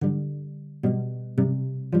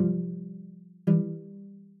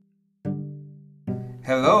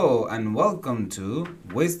Hello and welcome to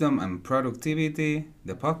Wisdom and Productivity,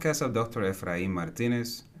 the podcast of Dr. Efraín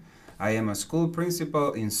Martinez. I am a school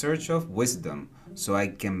principal in search of wisdom so I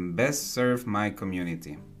can best serve my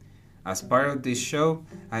community. As part of this show,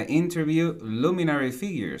 I interview luminary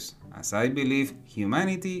figures as I believe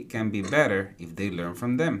humanity can be better if they learn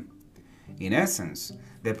from them. In essence,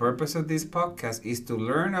 the purpose of this podcast is to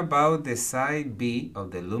learn about the side B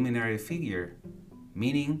of the luminary figure,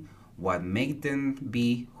 meaning what makes them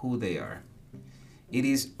be who they are. It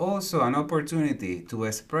is also an opportunity to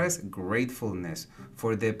express gratefulness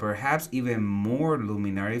for the perhaps even more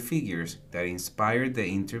luminary figures that inspired the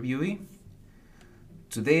interviewee.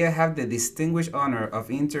 Today I have the distinguished honor of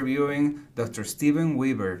interviewing Dr. Steven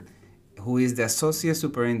Weber, who is the Associate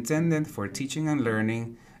Superintendent for Teaching and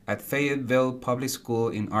Learning at Fayetteville Public School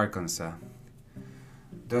in Arkansas.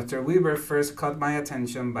 Dr. Weber first caught my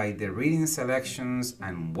attention by the reading selections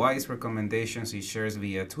and wise recommendations he shares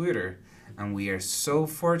via Twitter, and we are so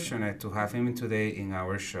fortunate to have him today in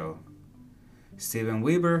our show. Steven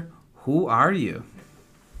Weber, who are you?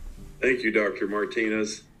 Thank you, Dr.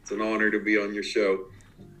 Martinez. It's an honor to be on your show.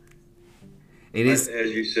 It is.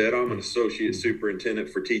 As you said, I'm an Associate Superintendent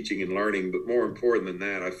for Teaching and Learning, but more important than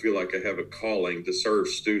that, I feel like I have a calling to serve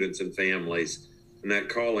students and families. And that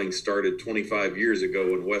calling started 25 years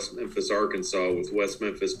ago in West Memphis, Arkansas, with West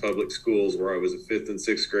Memphis Public Schools, where I was a 5th and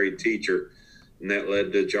 6th grade teacher. And that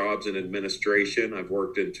led to jobs in administration. I've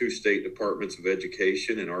worked in 2 state departments of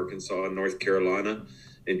education in Arkansas and North Carolina.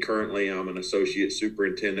 And currently, I'm an Associate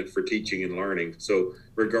Superintendent for Teaching and Learning. So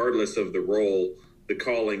regardless of the role, the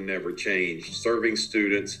calling never changed. Serving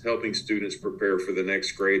students, helping students prepare for the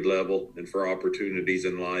next grade level and for opportunities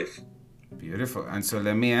in life. Beautiful. And so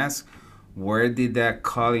let me ask, where did that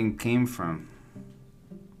calling came from?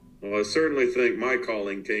 Well, I certainly think my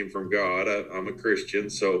calling came from God. I'm a Christian,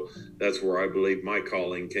 so that's where I believe my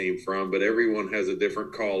calling came from. But everyone has a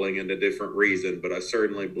different calling and a different reason. But I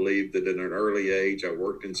certainly believe that at an early age, I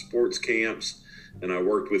worked in sports camps and I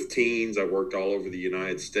worked with teens. I worked all over the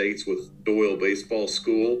United States with Doyle Baseball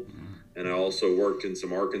School. And I also worked in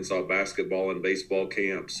some Arkansas basketball and baseball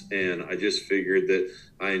camps. And I just figured that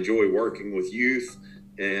I enjoy working with youth.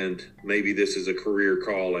 And maybe this is a career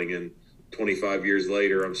calling, and 25 years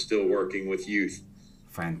later, I'm still working with youth.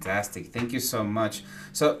 Fantastic. Thank you so much.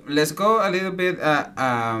 So let's go a little bit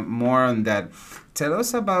more on that. Tell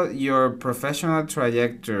us about your professional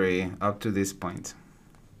trajectory up to this point.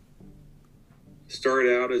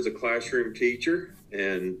 Started out as a classroom teacher,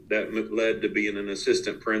 and that led to being an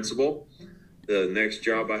assistant principal. The next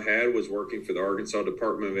job I had was working for the Arkansas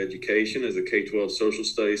Department of Education as a K-12 social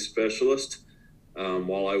studies specialist.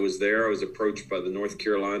 While I was there, I was approached by the North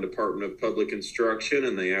Carolina Department of Public Instruction,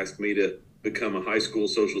 and they asked me to become a high school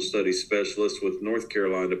social studies specialist with North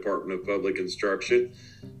Carolina Department of Public Instruction.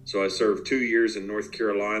 So I served 2 years in North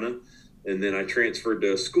Carolina, and then I transferred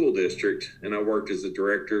to a school district, and I worked as the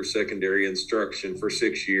director of secondary instruction for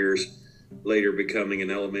 6 years, later becoming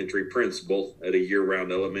an elementary principal at a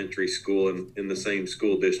year-round elementary school in the same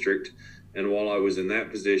school district. And while I was in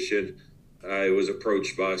that position, I was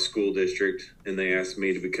approached by a school district, and they asked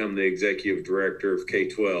me to become the executive director of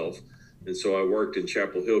K-12. And so I worked in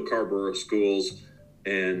Chapel Hill Carrboro schools,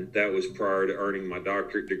 and that was prior to earning my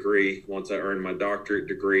doctorate degree. Once I earned my doctorate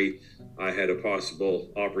degree, I had a possible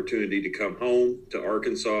opportunity to come home to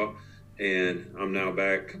Arkansas, and I'm now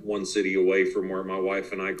back one city away from where my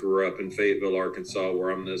wife and I grew up in Fayetteville, Arkansas, where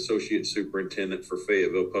I'm the associate superintendent for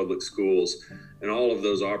Fayetteville Public Schools. And all of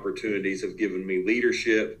those opportunities have given me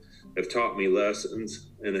leadership, have taught me lessons,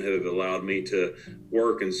 and have allowed me to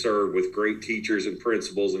work and serve with great teachers and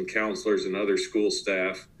principals and counselors and other school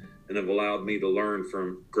staff, and have allowed me to learn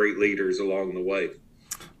from great leaders along the way.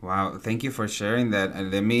 Wow, thank you for sharing that.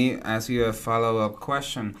 And let me ask you a follow-up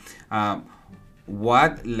question.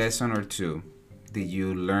 What lesson or two did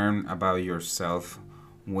you learn about yourself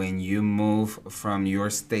when you move from your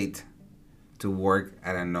state to work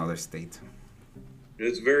at another state?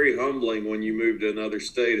 It's very humbling when you move to another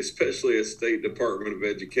state, especially a state department of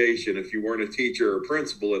education. If you weren't a teacher or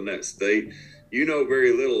principal in that state, you know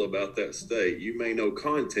very little about that state. You may know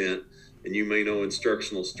content and you may know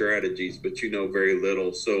instructional strategies, but you know very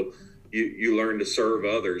little. So you learn to serve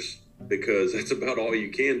others, because that's about all you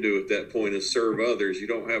can do at that point is serve others. You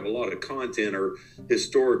don't have a lot of content or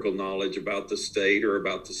historical knowledge about the state or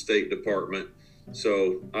about the state department.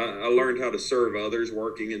 So I learned how to serve others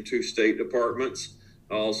working in 2 state departments.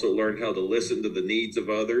 I also learned how to listen to the needs of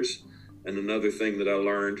others. And another thing that I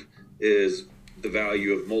learned is the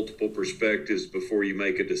value of multiple perspectives before you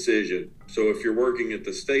make a decision. So if you're working at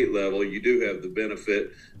the state level, you do have the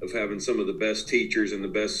benefit of having some of the best teachers and the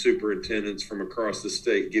best superintendents from across the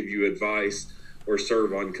state give you advice or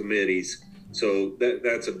serve on committees. So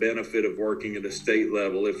that's a benefit of working at a state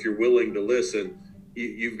level. If you're willing to listen,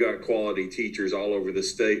 you've got quality teachers all over the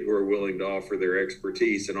state who are willing to offer their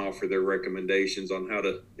expertise and offer their recommendations on how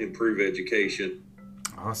to improve education.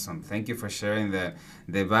 Awesome. Thank you for sharing that.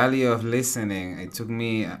 The value of listening, it took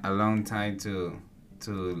me a long time to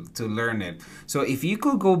learn it. So if you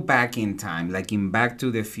could go back in time, like in Back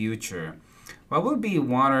to the Future, what would be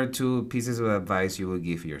one or two pieces of advice you would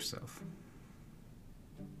give yourself?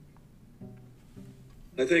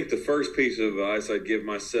 I think the first piece of advice I'd give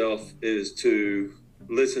myself is to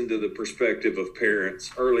listen to the perspective of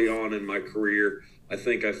parents. Early on in my career, I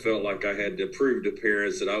think I felt like I had to prove to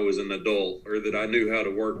parents that I was an adult or that I knew how to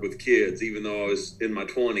work with kids. Even though I was in my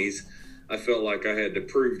 20s, I felt like I had to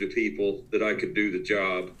prove to people that I could do the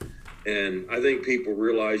job. And I think people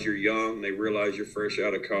realize you're young, they realize you're fresh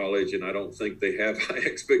out of college, and I don't think they have high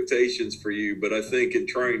expectations for you. But I think in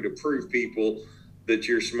trying to prove people that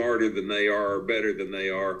you're smarter than they are or better than they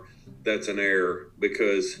are, that's an error,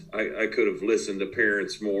 because I could have listened to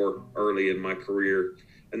parents more early in my career.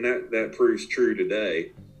 And that proves true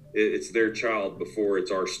today. It's their child before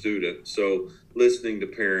it's our student. So listening to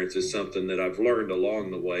parents is something that I've learned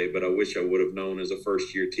along the way, but I wish I would have known as a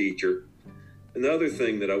first-year teacher. And the other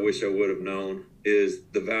thing that I wish I would have known is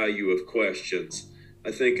the value of questions.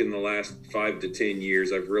 I think in the last 5 to 10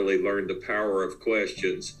 years, I've really learned the power of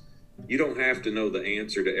questions. You don't have to know the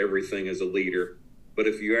answer to everything as a leader, but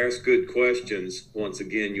if you ask good questions, once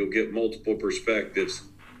again, you'll get multiple perspectives,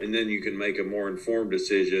 and then you can make a more informed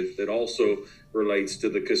decision that also relates to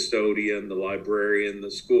the custodian, the librarian, the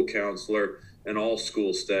school counselor, and all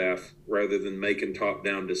school staff, rather than making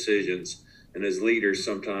top-down decisions. And as leaders,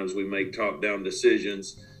 sometimes we make top-down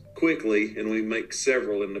decisions quickly, and we make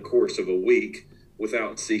several in the course of a week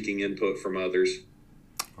without seeking input from others.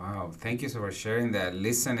 Wow, thank you for sharing that.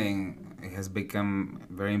 Listening has become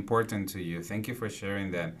very important to you. Thank you for sharing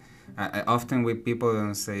that. I often with people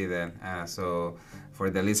don't say that. So for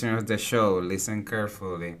the listeners of the show, listen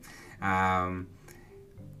carefully. Who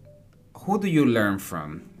do you learn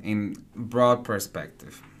from in broad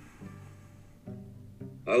perspective?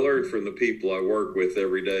 I learn from the people I work with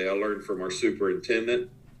every day. I learn from our superintendent.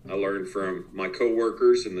 I learn from my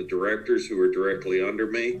coworkers and the directors who are directly under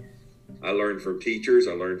me. I learn from teachers,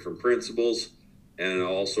 I learn from principals, and I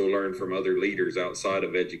also learn from other leaders outside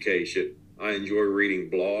of education. I enjoy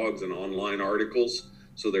reading blogs and online articles.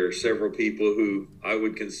 So there are several people who I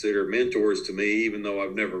would consider mentors to me, even though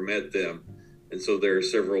I've never met them. And so there are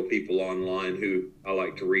several people online who I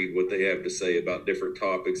like to read what they have to say about different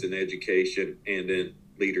topics in education and in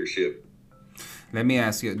leadership. Let me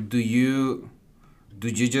ask you, do you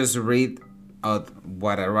just read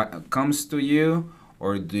what comes to you?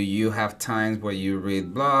 Or do you have times where you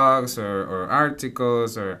read blogs or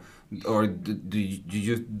articles, or do you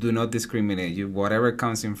just do not discriminate? You whatever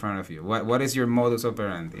comes in front of you. What is your modus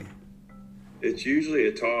operandi? It's usually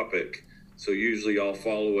a topic. So usually I'll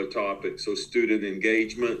follow a topic. So student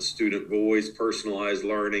engagement, student voice, personalized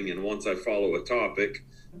learning. And once I follow a topic,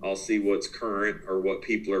 I'll see what's current or what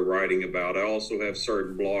people are writing about. I also have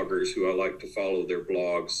certain bloggers who I like to follow their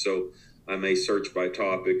blogs. So I may search by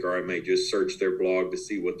topic, or I may just search their blog to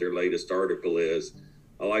see what their latest article is.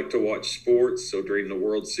 I like to watch sports. So during the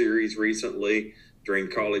World Series recently, during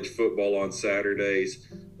college football on Saturdays,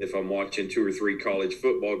 if I'm watching 2 or 3 college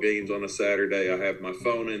football games on a Saturday, I have my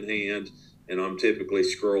phone in hand, and I'm typically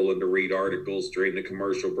scrolling to read articles during the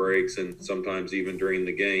commercial breaks and sometimes even during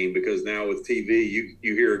the game, because now with TV, you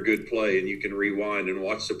hear a good play and you can rewind and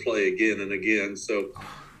watch the play again and again. So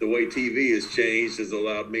the way TV has changed has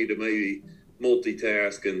allowed me to maybe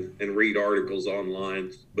multitask and read articles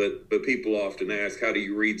online. But people often ask, how do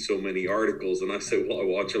you read so many articles? And I say, well, I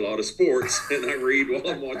watch a lot of sports and I read while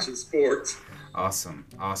I'm watching sports. Awesome.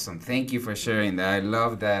 Thank you for sharing that. I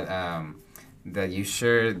love that that you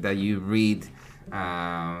share, that you read,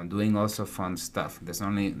 doing also fun stuff. There's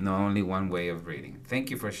only one way of reading. Thank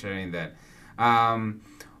you for sharing that.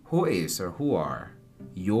 Who is or who are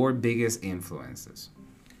your biggest influences?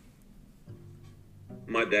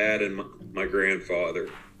 My dad and my grandfather.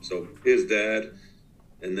 So his dad,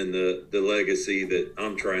 and then the legacy that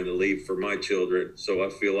I'm trying to leave for my children. So I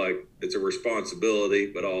feel like it's a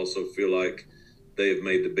responsibility, but I also feel like they have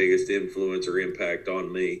made the biggest influence or impact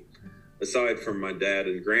on me. Aside from my dad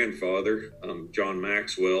and grandfather, John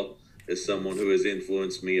Maxwell is someone who has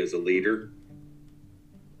influenced me as a leader.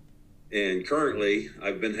 And currently,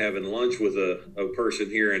 I've been having lunch with a person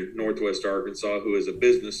here in Northwest Arkansas who is a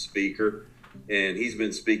business speaker. And he's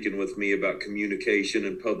been speaking with me about communication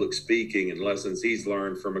and public speaking and lessons he's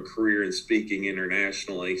learned from a career in speaking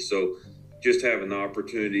internationally. So just having the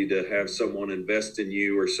opportunity to have someone invest in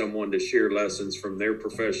you or someone to share lessons from their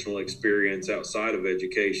professional experience outside of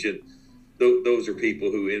education, those are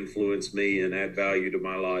people who influence me and add value to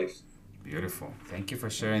my life. Beautiful. Thank you for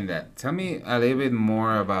sharing that. Tell me a little bit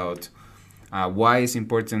more about why it's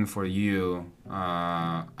important for you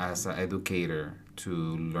as an educator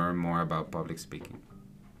to learn more about public speaking.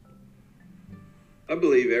 I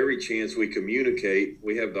believe every chance we communicate,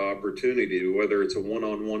 we have the opportunity to, whether it's a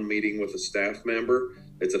one-on-one meeting with a staff member,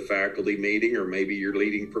 it's a faculty meeting, or maybe you're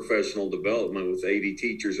leading professional development with 80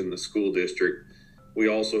 teachers in the school district. We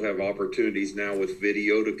also have opportunities now with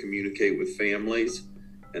video to communicate with families,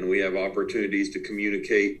 and we have opportunities to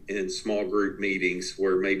communicate in small group meetings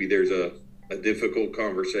where maybe there's a difficult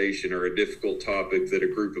conversation or a difficult topic that a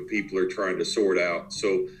group of people are trying to sort out.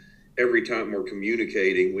 So every time we're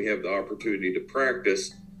communicating, we have the opportunity to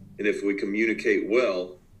practice. And if we communicate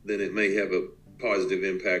well, then it may have a positive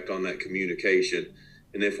impact on that communication.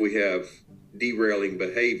 And if we have derailing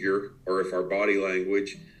behavior, or if our body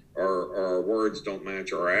language or our words don't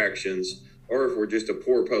match our actions, or if we're just a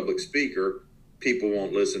poor public speaker, people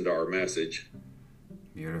won't listen to our message.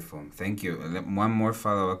 Beautiful. Thank you. One more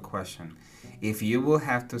follow-up question. If you will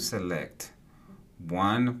have to select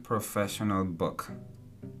one professional book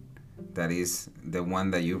that is the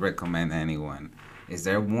one that you recommend anyone, is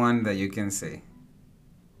there one that you can say?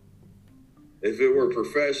 If it were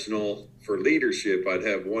professional for leadership, I'd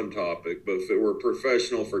have one topic. But if it were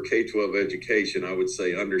professional for K-12 education, I would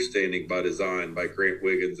say Understanding by Design by Grant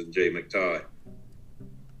Wiggins and Jay McTighe.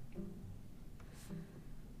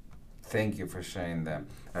 Thank you for sharing that.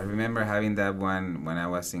 I remember having that one when I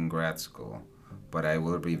was in grad school, but I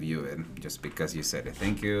will review it just because you said it.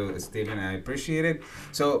 Thank you, Stephen. I appreciate it.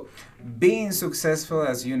 So, being successful,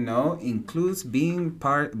 as you know, includes being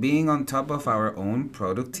on top of our own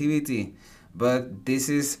productivity. But this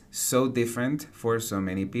is so different for so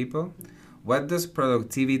many people. What does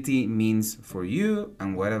productivity means for you,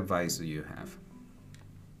 and what advice do you have?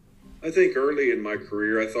 I think early in my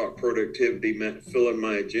career, I thought productivity meant filling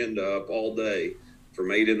my agenda up all day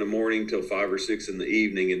from 8 in the morning till 5 or 6 in the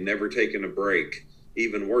evening and never taking a break,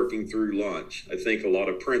 even working through lunch. I think a lot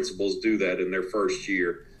of principals do that in their first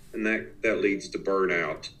year, and that leads to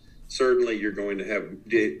burnout. Certainly, you're going to have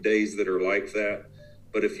days that are like that,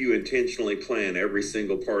 but if you intentionally plan every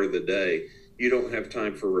single part of the day, you don't have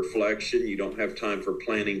time for reflection. You don't have time for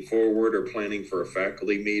planning forward or planning for a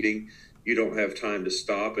faculty meeting. You don't have time to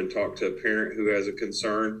stop and talk to a parent who has a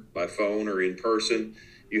concern by phone or in person.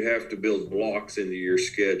 You have to build blocks into your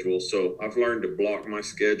schedule. So I've learned to block my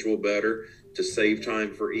schedule better, to save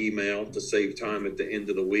time for email, to save time at the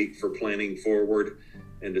end of the week for planning forward,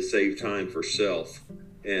 and to save time for self.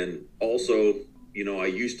 And also, I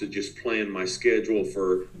used to just plan my schedule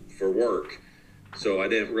for work. So I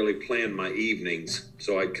didn't really plan my evenings.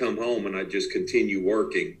 So I'd come home and I'd just continue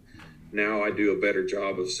working. Now I do a better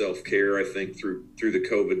job of self-care. I think through the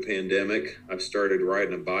COVID pandemic, I've started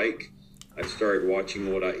riding a bike. I started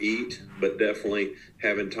watching what I eat, but definitely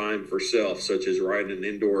having time for self, such as riding an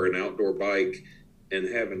indoor and outdoor bike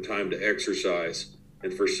and having time to exercise.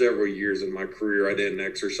 And for several years in my career, I didn't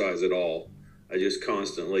exercise at all. I just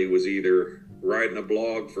constantly was either writing a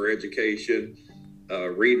blog for education,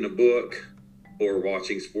 reading a book, or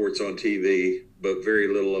watching sports on TV, but very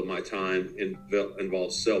little of my time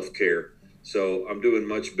involves self-care. So I'm doing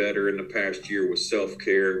much better in the past year with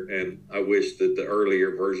self-care, and I wish that the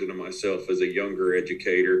earlier version of myself as a younger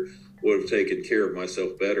educator would have taken care of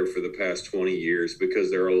myself better for the past 20 years, because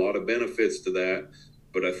there are a lot of benefits to that.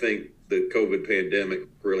 But I think the COVID pandemic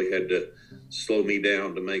really had to slow me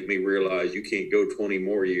down to make me realize you can't go 20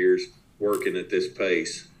 more years working at this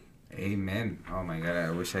pace. Amen. Oh my God,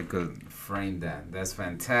 I wish I could frame that. That's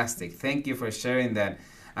fantastic. Thank you for sharing that.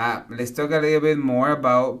 Let's talk a little bit more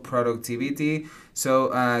about productivity.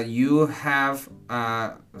 So you have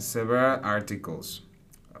several articles,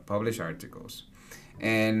 published articles.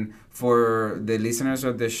 And for the listeners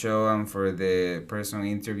of the show and for the person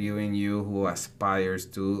interviewing you who aspires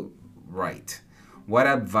to write, what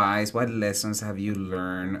advice, what lessons have you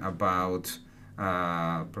learned about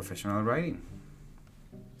professional writing?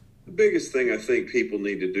 The biggest thing I think people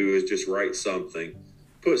need to do is just write something.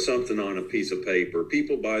 Put something on a piece of paper.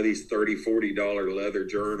 People buy these $30, $40 leather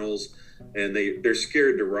journals, and they're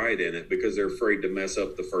scared to write in it because they're afraid to mess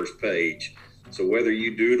up the first page. So whether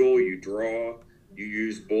you doodle, you draw, you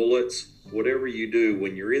use bullets, whatever you do,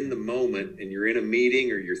 when you're in the moment and you're in a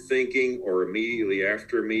meeting or you're thinking or immediately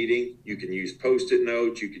after a meeting, you can use Post-it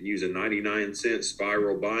notes, you can use a 99-cent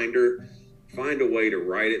spiral binder. Find a way to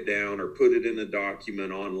write it down or put it in a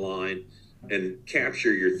document online and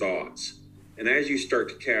capture your thoughts. And as you start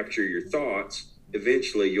to capture your thoughts,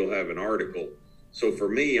 eventually you'll have an article. So for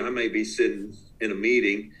me, I may be sitting in a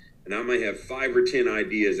meeting and I may have 5 or 10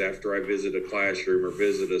 ideas after I visit a classroom or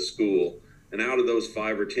visit a school. And out of those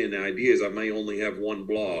 5 or 10 ideas, I may only have one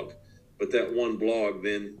blog. But that one blog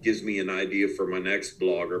then gives me an idea for my next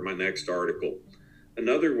blog or my next article.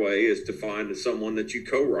 Another way is to find someone that you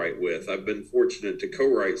co-write with. I've been fortunate to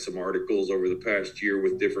co-write some articles over the past year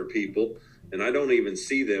with different people, and I don't even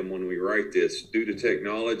see them when we write this. Due to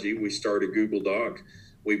technology, we start a Google Doc.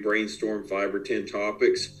 We brainstorm 5 or 10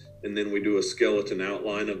 topics, and then we do a skeleton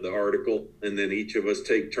outline of the article, and then each of us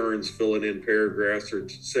take turns filling in paragraphs or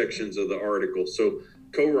sections of the article. So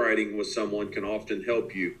co-writing with someone can often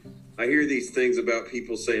help you. I hear these things about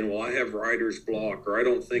people saying, well, I have writer's block, or I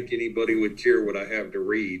don't think anybody would care what I have to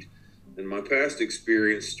read. And my past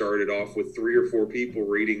experience started off with 3 or 4 people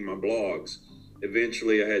reading my blogs.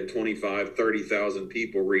 Eventually, I had 25, 30,000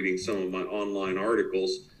 people reading some of my online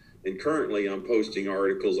articles. And currently, I'm posting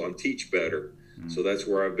articles on Teach Better. So that's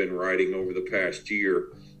where I've been writing over the past year.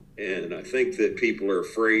 And I think that people are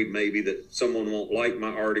afraid maybe that someone won't like my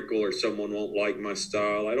article or someone won't like my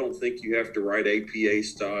style. I don't think you have to write APA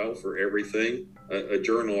style for everything. A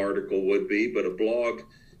journal article would be, but a blog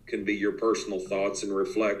can be your personal thoughts and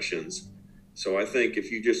reflections. So I think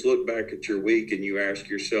if you just look back at your week and you ask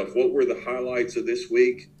yourself, what were the highlights of this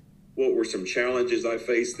week? What were some challenges I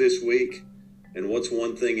faced this week? And what's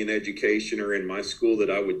one thing in education or in my school that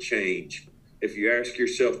I would change? If you ask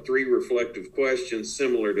yourself 3 reflective questions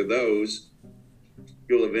similar to those,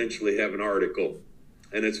 you'll eventually have an article.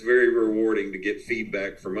 And it's very rewarding to get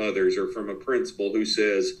feedback from others or from a principal who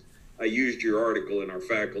says, I used your article in our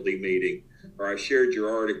faculty meeting, or I shared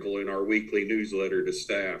your article in our weekly newsletter to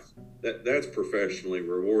staff. That's professionally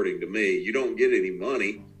rewarding to me. You don't get any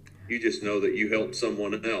money. You just know that you helped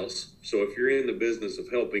someone else. So if you're in the business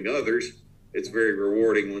of helping others, it's very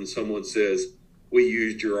rewarding when someone says, we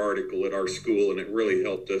used your article at our school and it really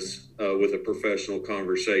helped us with a professional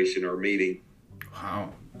conversation or meeting.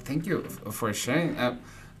 Wow, thank you for sharing.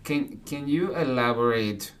 Can you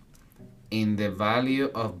elaborate in the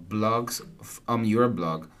value of blogs on your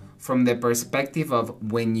blog from the perspective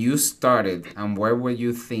of when you started and where were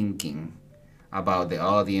you thinking about the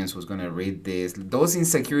audience who's going to read this? Those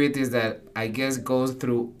insecurities that I guess goes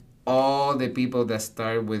through all the people that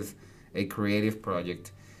start with a creative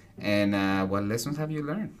project. And what lessons have you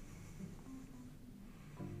learned?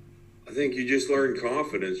 I think you just learn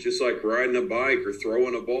confidence, just like riding a bike or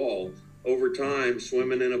throwing a ball. Over time,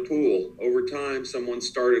 swimming in a pool. Over time, someone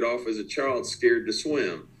started off as a child scared to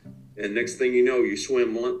swim. And next thing you know, you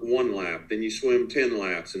swim 1 lap, then you swim 10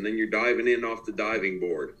 laps, and then you're diving in off the diving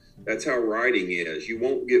board. That's how riding is. You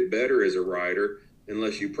won't get better as a rider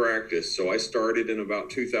unless you practice. So I started in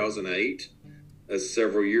about 2008.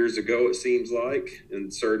 Several years ago, it seems like.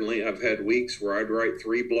 And certainly I've had weeks where I'd write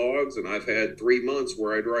 3 blogs, and I've had 3 months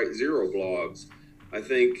where I'd write 0 blogs. I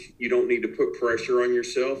think you don't need to put pressure on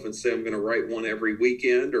yourself and say, I'm going to write one every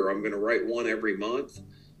weekend or I'm going to write one every month.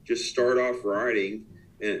 Just start off writing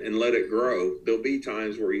and let it grow. There'll be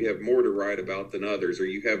times where you have more to write about than others, or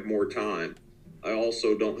you have more time. I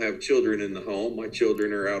also don't have children in the home. My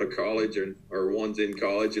children are out of college, or one's in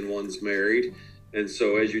college and one's married. And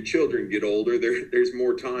so as your children get older, there's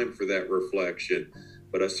more time for that reflection.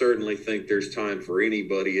 But I certainly think there's time for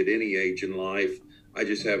anybody at any age in life. I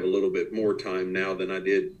just have a little bit more time now than I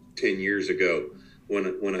did 10 years ago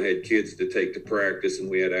when I had kids to take to practice and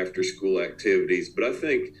we had after school activities. But I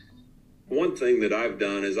think one thing that I've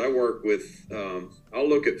done is I work with, I'll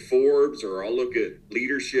look at Forbes, or I'll look at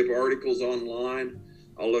leadership articles online.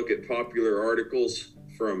 I'll look at popular articles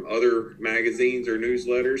from other magazines or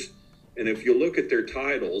newsletters. And if you look at their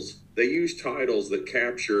titles, they use titles that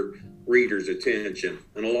capture readers' attention.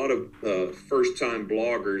 And a lot of first-time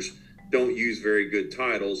bloggers don't use very good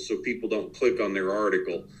titles, so people don't click on their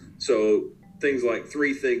article. So things like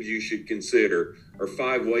 3 things you should consider, or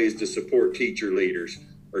 5 ways to support teacher leaders,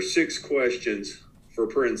 or 6 questions for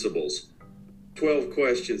principals, 12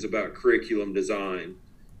 questions about curriculum design.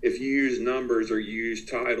 If you use numbers or you use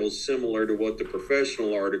titles similar to what the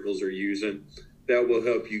professional articles are using, that will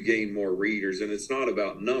help you gain more readers. And it's not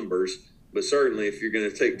about numbers, but certainly if you're going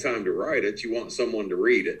to take time to write it, you want someone to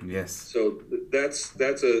read it. Yes. So that's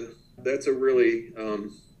a really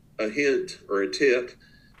a hint or a tip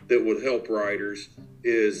that would help writers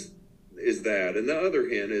is is that. And the other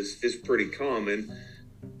hand is pretty common,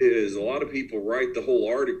 is a lot of people write the whole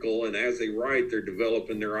article, and as they write, they're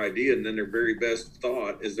developing their idea, and then their very best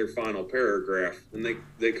thought is their final paragraph. And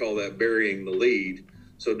they call that burying the lead.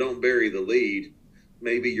 So don't bury the lead.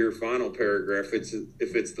 Maybe your final paragraph,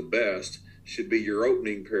 if it's the best, should be your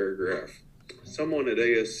opening paragraph. Someone at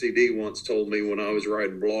ASCD once told me when I was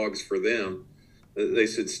writing blogs for them, they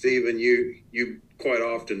said, Stephen, you quite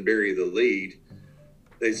often bury the lead.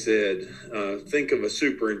 They said, think of a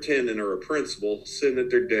superintendent or a principal sitting at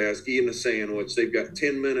their desk eating a sandwich. They've got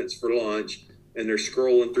 10 minutes for lunch, and they're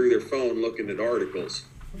scrolling through their phone looking at articles.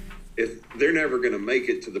 If they're never going to make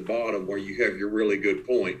it to the bottom where you have your really good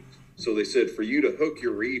point. So they said, for you to hook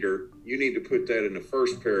your reader, you need to put that in the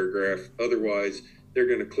first paragraph. Otherwise, they're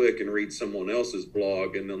going to click and read someone else's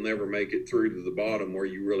blog, and they'll never make it through to the bottom where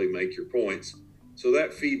you really make your points. So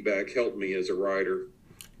that feedback helped me as a writer.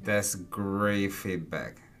 That's great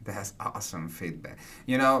feedback. That's awesome feedback.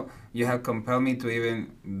 You have compelled me to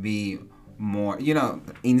even be more,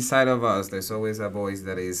 inside of us, there's always a voice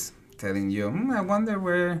that is telling you, I wonder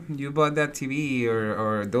where you bought that TV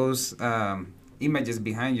or those images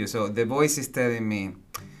behind you. So the voice is telling me,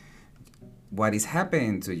 what is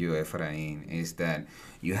happening to you, Efrain, is that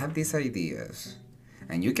you have these ideas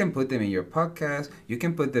and you can put them in your podcast, you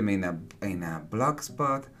can put them in a blog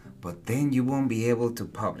spot, but then you won't be able to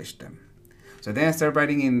publish them. So then I start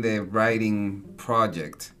writing in the writing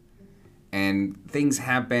project, and things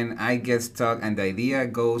happen, I get stuck, and the idea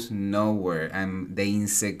goes nowhere. And the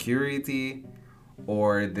insecurity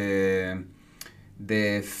or the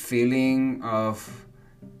feeling of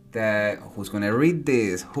that who's going to read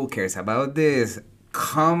this, who cares about this,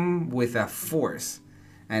 come with a force.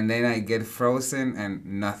 And then I get frozen and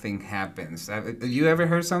nothing happens. Have you ever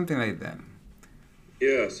heard something like that?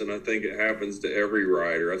 Yes, and I think it happens to every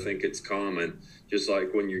writer. I think it's common. Just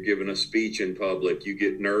like when you're giving a speech in public, you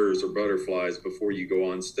get nerves or butterflies before you go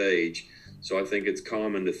on stage. So I think it's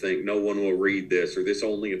common to think no one will read this, or this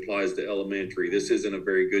only applies to elementary. This isn't a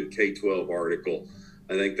very good K-12 article.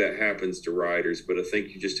 I think that happens to writers, but I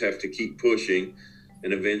think you just have to keep pushing,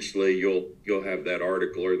 and eventually you'll have that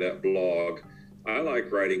article or that blog. I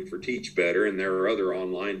like writing for Teach Better, and there are other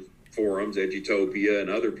online forums, Edutopia and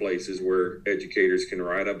other places where educators can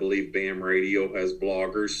write. I believe BAM Radio has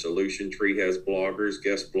bloggers, Solution Tree has bloggers,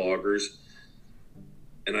 guest bloggers.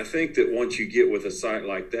 And I think that once you get with a site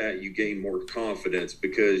like that, you gain more confidence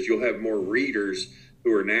because you'll have more readers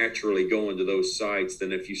who are naturally going to those sites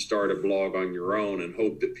than if you start a blog on your own and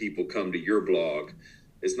hope that people come to your blog.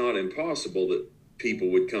 It's not impossible that people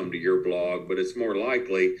would come to your blog, but it's more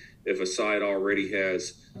likely if a site already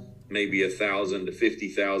has maybe 1,000 to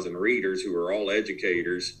 50,000 readers who are all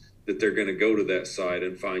educators, that they're going to go to that site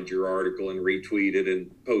and find your article and retweet it and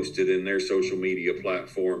post it in their social media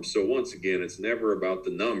platforms. So once again, it's never about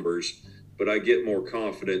the numbers, but I get more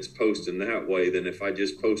confidence posting that way than if I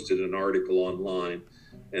just posted an article online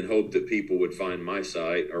and hope that people would find my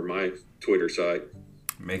site or my Twitter site.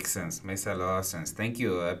 Makes sense. Makes a lot of sense. Thank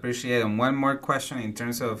you. I appreciate it. And one more question in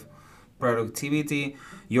terms of productivity.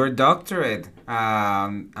 Your doctorate,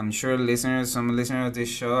 I'm sure some listeners of this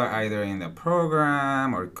show are either in the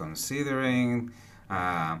program or considering.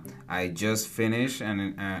 I just finished,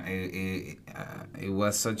 and it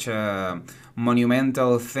was such a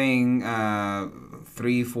monumental thing,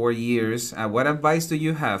 3-4 years. What advice do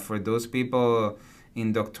you have for those people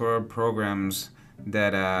in doctoral programs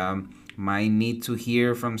that might need to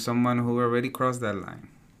hear from someone who already crossed that line?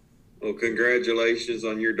 Well, congratulations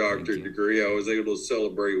on your doctorate degree. I was able to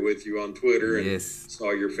celebrate with you on Twitter and saw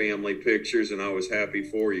your family pictures, and I was happy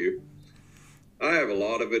for you. I have a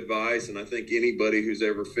lot of advice, and I think anybody who's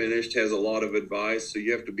ever finished has a lot of advice. So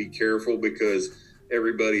you have to be careful because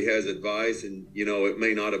everybody has advice, and, it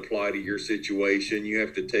may not apply to your situation. You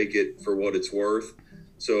have to take it for what it's worth.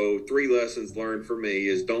 So 3 lessons learned for me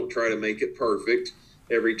is don't try to make it perfect.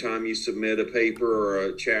 Every time you submit a paper or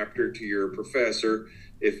a chapter to your professor,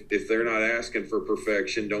 if they're not asking for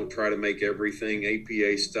perfection, don't try to make everything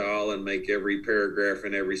APA style and make every paragraph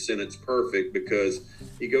and every sentence perfect, because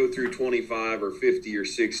you go through 25 or 50 or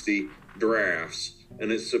 60 drafts,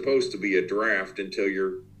 and it's supposed to be a draft until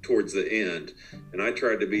you're towards the end. And I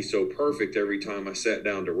tried to be so perfect every time I sat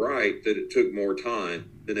down to write that it took more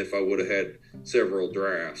time than if I would have had several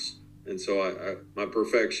drafts. And so my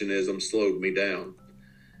perfectionism slowed me down.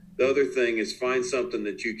 The other thing is find something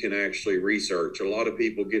that you can actually research. A lot of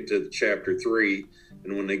people get to chapter 3,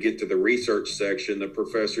 and when they get to the research section, the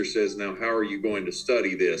professor says, now, how are you going to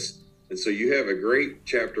study this? And so you have a great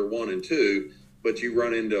chapter 1 and 2, but you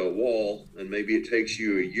run into a wall, and maybe it takes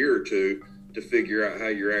you a year or two to figure out how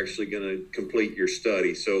you're actually going to complete your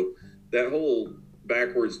study. So that whole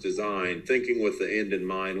backwards design, thinking with the end in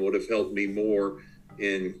mind, would have helped me more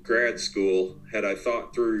in grad school had I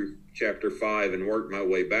thought through chapter 5 and worked my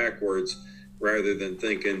way backwards rather than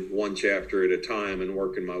thinking one chapter at a time and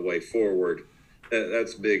working my way forward.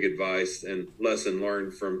 That's big advice and lesson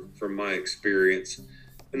learned from my experience.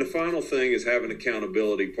 And the final thing is have an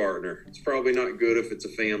accountability partner. It's probably not good if it's a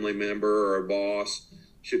family member or a boss.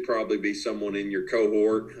 Should probably be someone in your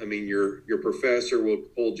cohort. I mean, your professor will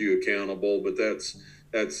hold you accountable, but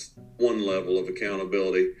that's one level of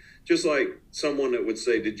accountability. Just like someone that would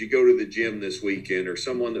say, did you go to the gym this weekend? Or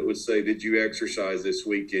someone that would say, did you exercise this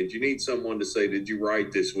weekend? You need someone to say, did you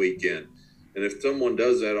write this weekend? And if someone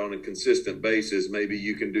does that on a consistent basis, maybe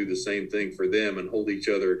you can do the same thing for them and hold each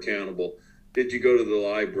other accountable. Did you go to the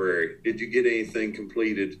library? Did you get anything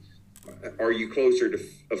completed? Are you closer to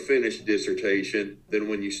a finished dissertation than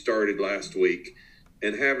when you started last week?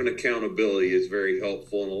 And having accountability is very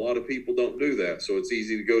helpful. And a lot of people don't do that. So it's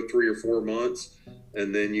easy to go 3 or 4 months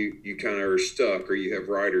and then you kind of are stuck or you have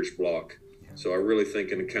writer's block. So I really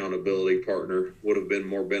think an accountability partner would have been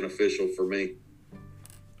more beneficial for me.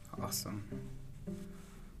 Awesome.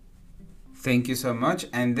 Thank you so much.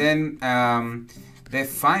 And then the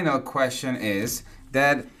final question is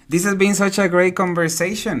that this has been such a great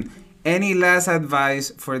conversation. Any last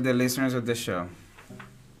advice for the listeners of the show?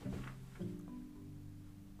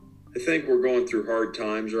 I think we're going through hard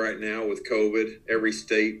times right now with COVID. Every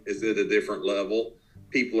state is at a different level.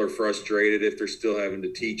 People are frustrated if they're still having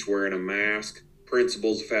to teach wearing a mask.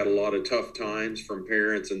 Principals have had a lot of tough times from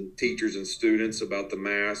parents and teachers and students about the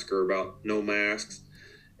mask or about no masks.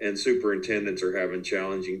 And superintendents are having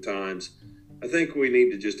challenging times. I think we need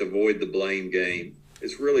to just avoid the blame game.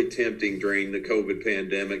 It's really tempting during the COVID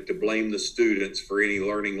pandemic to blame the students for any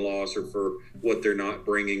learning loss or for what they're not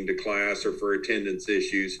bringing to class or for attendance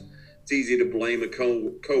issues. It's easy to blame a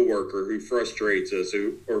co-worker who frustrates us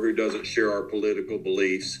or who doesn't share our political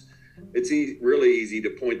beliefs. It's really easy to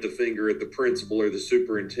point the finger at the principal or the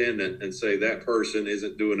superintendent and say that person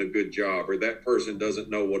isn't doing a good job or that person doesn't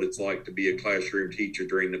know what it's like to be a classroom teacher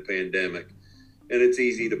during the pandemic. And it's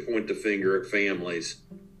easy to point the finger at families.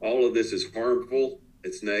 All of this is harmful,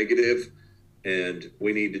 it's negative, and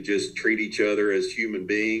we need to just treat each other as human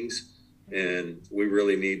beings. And we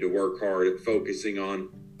really need to work hard at focusing on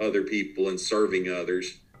other people and serving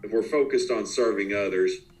others. If we're focused on serving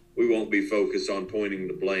others, we won't be focused on pointing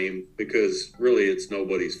the blame because really it's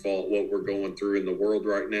nobody's fault what we're going through in the world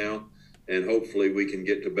right now. And hopefully we can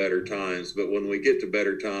get to better times. But when we get to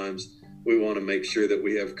better times, we want to make sure that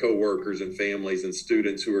we have coworkers and families and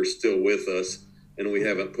students who are still with us and we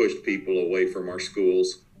haven't pushed people away from our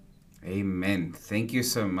schools. Amen. Thank you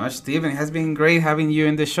so much, Stephen. It has been great having you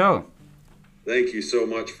in the show. Thank you so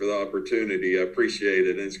much for the opportunity. I appreciate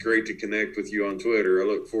it. And it's great to connect with you on Twitter. I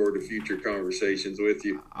look forward to future conversations with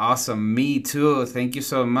you. Awesome. Me too. Thank you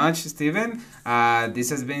so much, Stephen.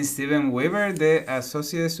 This has been Stephen Weaver, the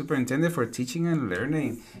Associate Superintendent for Teaching and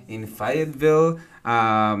Learning in Fayetteville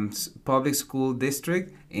Public School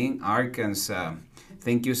District in Arkansas.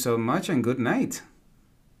 Thank you so much and good night.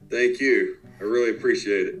 Thank you. I really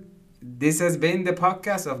appreciate it. This has been the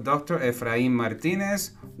podcast of Dr. Efrain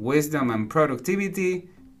Martinez, Wisdom and Productivity,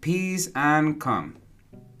 Peace and Calm.